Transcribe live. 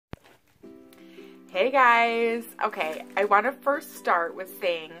Hey guys! Okay, I want to first start with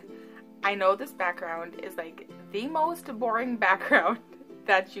saying I know this background is like the most boring background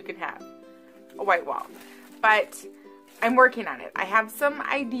that you can have. A white wall. But I'm working on it. I have some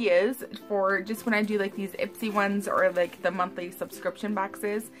ideas for just when I do like these Ipsy ones or like the monthly subscription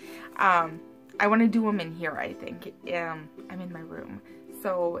boxes. I want to do them in here, I think. I'm in my room.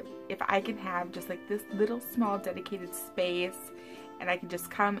 So if I can have just like this little small dedicated space and I can just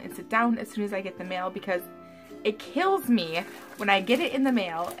come and sit down as soon as I get the mail, because it kills me when I get it in the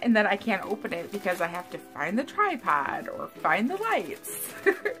mail and then I can't open it because I have to find the tripod or find the lights.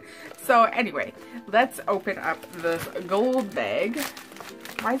 So anyway, let's open up this gold bag.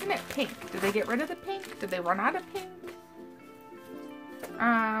 Why isn't it pink? Did they get rid of the pink? Did they run out of pink?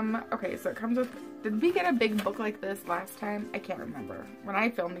 Okay, so it comes with, did we get a big book like this last time? I can't remember. When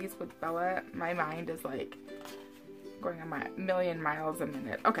I film these with Bella, my mind is like going a million miles a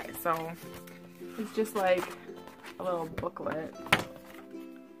minute. Okay, so it's just like a little booklet.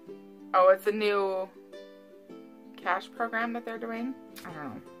 Oh, it's a new cash program that they're doing? I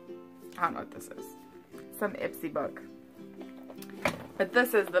don't know what this is. Some Ipsy book. But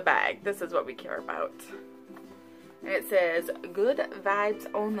this is the bag. This is what we care about. And it says, good vibes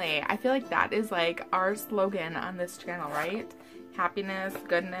only. I feel like that is like our slogan on this channel, right? Happiness,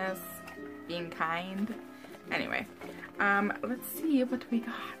 goodness, being kind. Anyway, let's see what we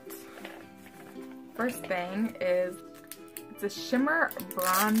got. First thing is, it's a shimmer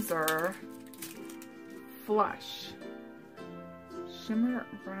bronzer flush. Shimmer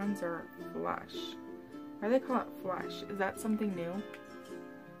bronzer flush. Why do they call it flush? Is that something new?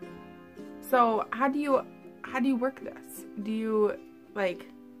 So how do you work this? Do you like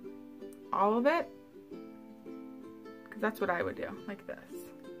all of it? Because that's what I would do, like this.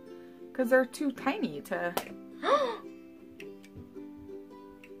 Because they're too tiny to...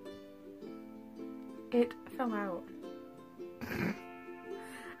 It fell out.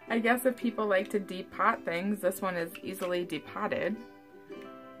 I guess if people like to depot things, this one is easily depotted.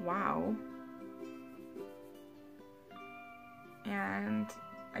 Wow. And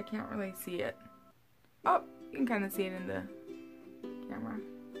I can't really see it. Oh, you can kind of see it in the camera.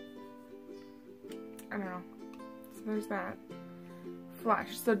 I don't know. So there's that.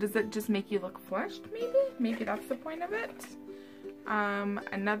 Flush. So does it just make you look flushed, maybe? Maybe that's the point of it.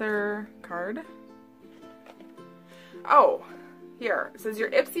 Another card. Oh, here. It says your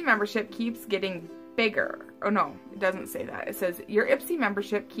Ipsy membership keeps getting bigger. Oh no, it doesn't say that. It says your Ipsy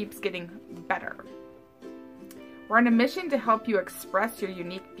membership keeps getting better. We're on a mission to help you express your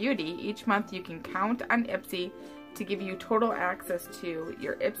unique beauty. Each month you can count on Ipsy to give you total access to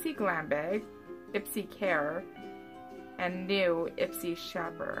your Ipsy Glam Bag, Ipsy Care, and new Ipsy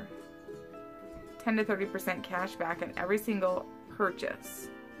Shopper. 10 to 30% cash back on every single purchase.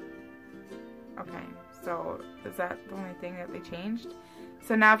 Okay, so is that the only thing that they changed?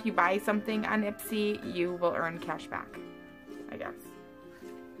 So now if you buy something on Ipsy, you will earn cash back, I guess.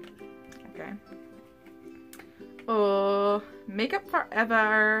 Okay. Oh, Makeup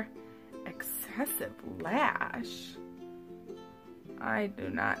Forever Excessive Lash. I do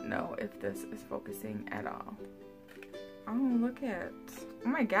not know if this is focusing at all. Oh, look at, oh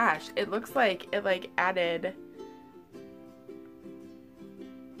my gosh, it looks like it like added,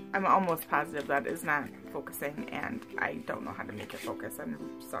 I'm almost positive that is not focusing and I don't know how to make it focus. I'm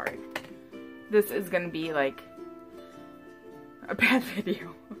sorry. This is gonna be like a bad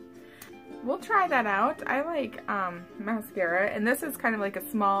video. We'll try that out. I like mascara, and this is kind of like a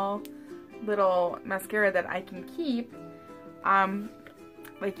small little mascara that I can keep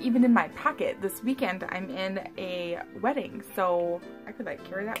like even in my pocket. This weekend I'm in a wedding, so I could like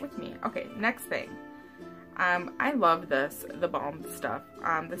carry that with me. Okay, next thing. I love this, the balm stuff.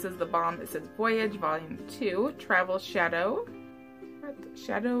 This is the balm. It says Voyage Volume 2 Travel Shadow. What?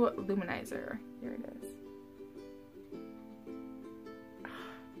 Shadow Luminizer. Here it is.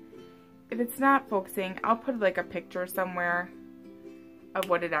 If it's not focusing, I'll put like a picture somewhere of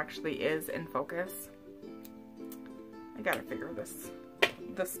what it actually is in focus. I gotta figure this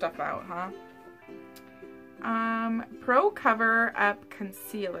stuff out, huh? Pro Cover Up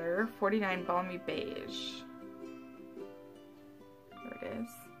Concealer 49 Balmy Beige. There it is.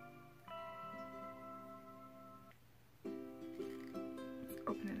 Let's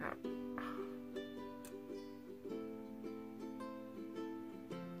open it up.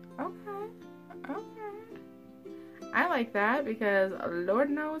 Okay. I like that because Lord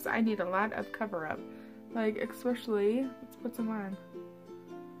knows I need a lot of cover up. Like, especially, let's put some on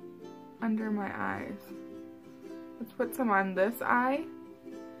under my eyes. Let's put some on this eye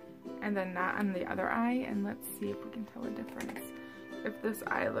and then not on the other eye, and let's see if we can tell a difference. If this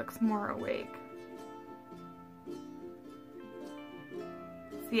eye looks more awake.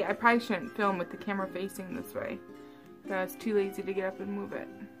 See, I probably shouldn't film with the camera facing this way. I was too lazy to get up and move it.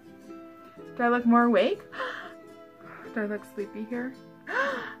 Do I look more awake? Do I look sleepy here?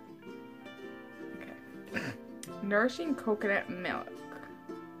 Okay. Nourishing coconut milk.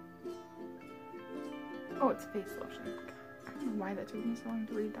 Oh, it's face lotion. I don't know why that took me so long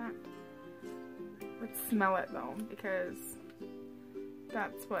to read that. Let's smell it though, because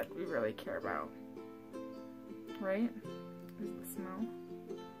that's what we really care about. Right? Is the smell.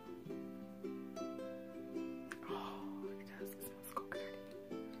 Oh, it does. It smells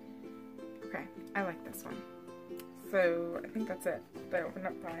coconutty. Okay, I like this one. So I think that's it. Did I open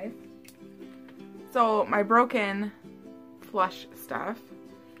up 5? So my broken flush stuff.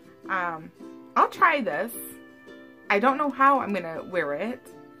 I'll try this. I don't know how I'm gonna wear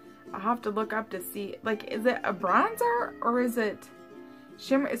it. I'll have to look up to see, like, is it a bronzer or is it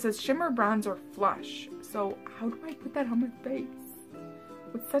shimmer? It says shimmer, bronzer, flush. So how do I put that on my face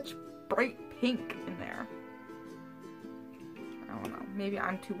with such bright pink in there? I don't know. Maybe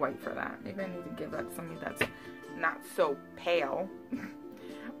I'm too white for that. Maybe I need to give that to somebody that's not so pale.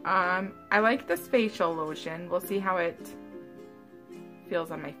 I like this facial lotion. We'll see how it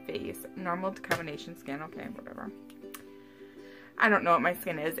feels on my face. Normal to combination skin. Okay, whatever. I don't know what my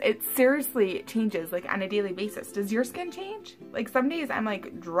skin is. It seriously changes like on a daily basis. Does your skin change? Like some days I'm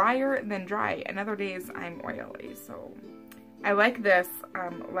like drier than dry, and other days I'm oily. So I like this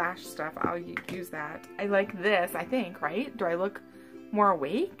lash stuff. I'll use that. I like this, I think, right? Do I look more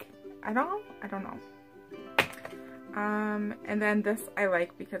awake? I don't know. And then this I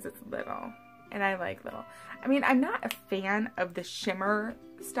like because it's little. And I like little. I mean, I'm not a fan of the shimmer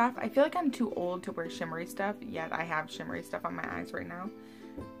stuff. I feel like I'm too old to wear shimmery stuff, yet I have shimmery stuff on my eyes right now.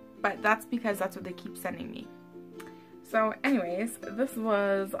 But that's because that's what they keep sending me. So anyways, this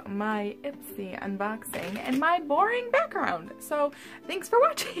was my Ipsy unboxing and my boring background. So thanks for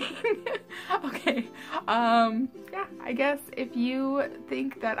watching. Okay, yeah, I guess if you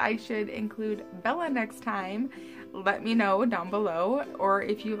think that I should include Bella next time, let me know down below. Or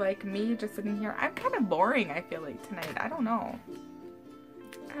if you like me just sitting here, I'm kind of boring, I feel like, tonight. I don't know.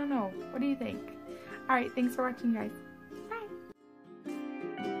 What do you think? Alright, thanks for watching, guys.